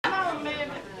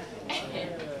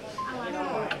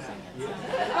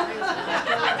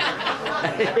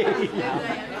Y'all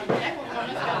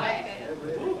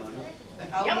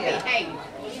behave.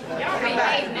 Y'all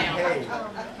behave now.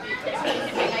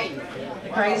 The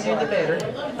crazier the better.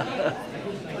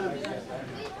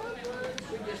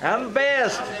 I'm the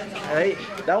best. Hey,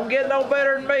 don't get no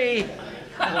better than me.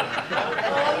 Oh,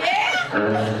 yeah?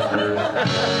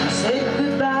 You said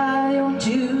goodbye on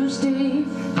Tuesday.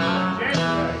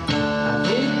 I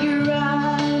figured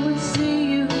I would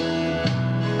see you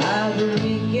by the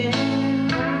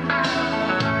weekend.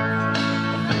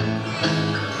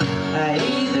 I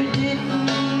either didn't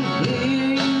hear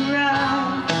you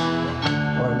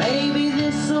right, or maybe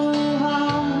this old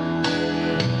heart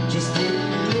just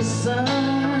didn't listen.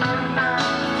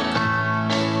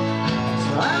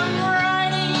 So I'm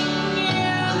writing you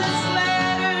this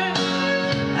letter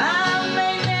I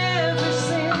may never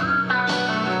send.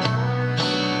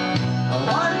 I'm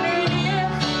wondering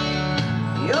if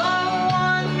you're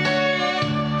wondering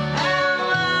how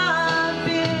I've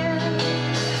been.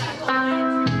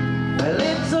 Well,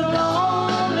 it's so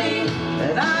lonely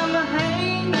that I'm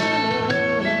hanging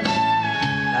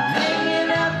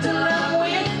out till I'm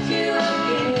with you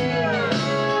again.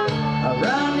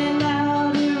 Running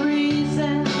out of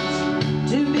reasons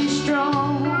to be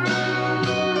strong.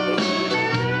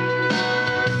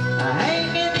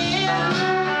 Hanging in,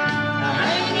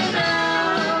 hanging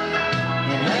out,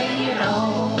 and hanging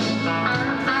on.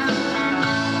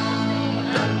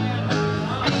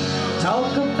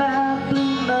 Talk about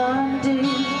Blue Monday.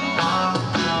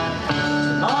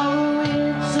 Tomorrow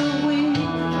it's a week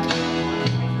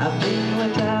I've been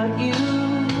without you.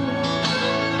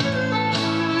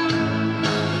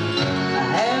 I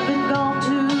haven't gone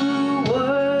to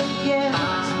work yet.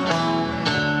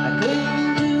 I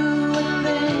couldn't do a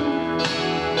thing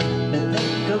but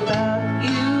think about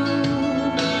you.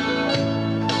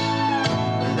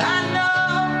 And I know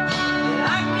that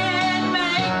I can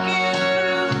make it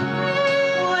through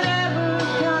whatever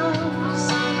comes,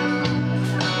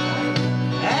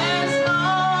 as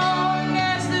long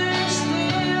as there's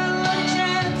still a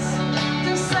chance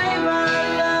to save our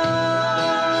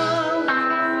love.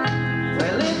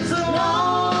 Well, it's so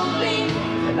lonely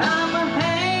that I'm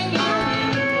hanging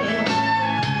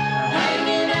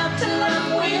out till I'm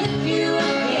with you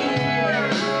again.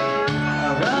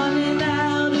 Running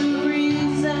out of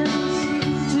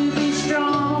reasons to be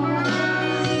strong.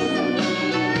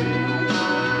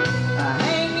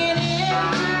 Hanging in,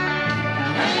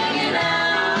 hanging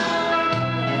out,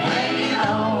 and hanging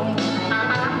on.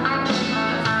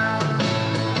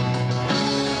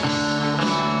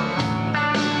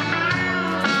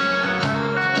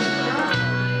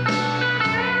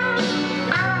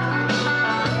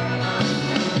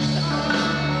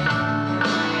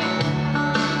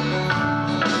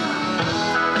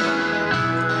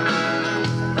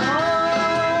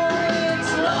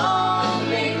 It's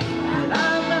lonely that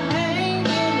I'm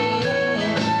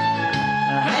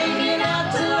hanging out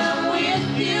till I'm with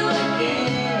you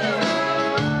again.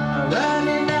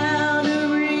 Running out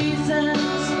of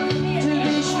reasons to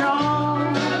be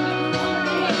strong.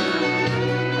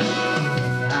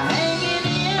 Hanging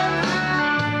in,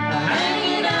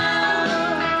 hanging out,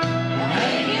 and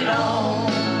hanging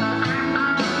on.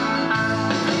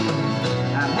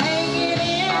 I'm hanging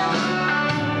in,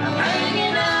 I'm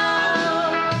hanging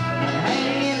out, and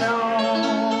hanging on.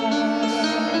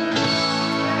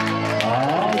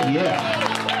 Oh, yeah.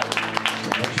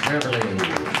 That's Beverly.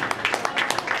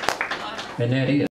 And that is.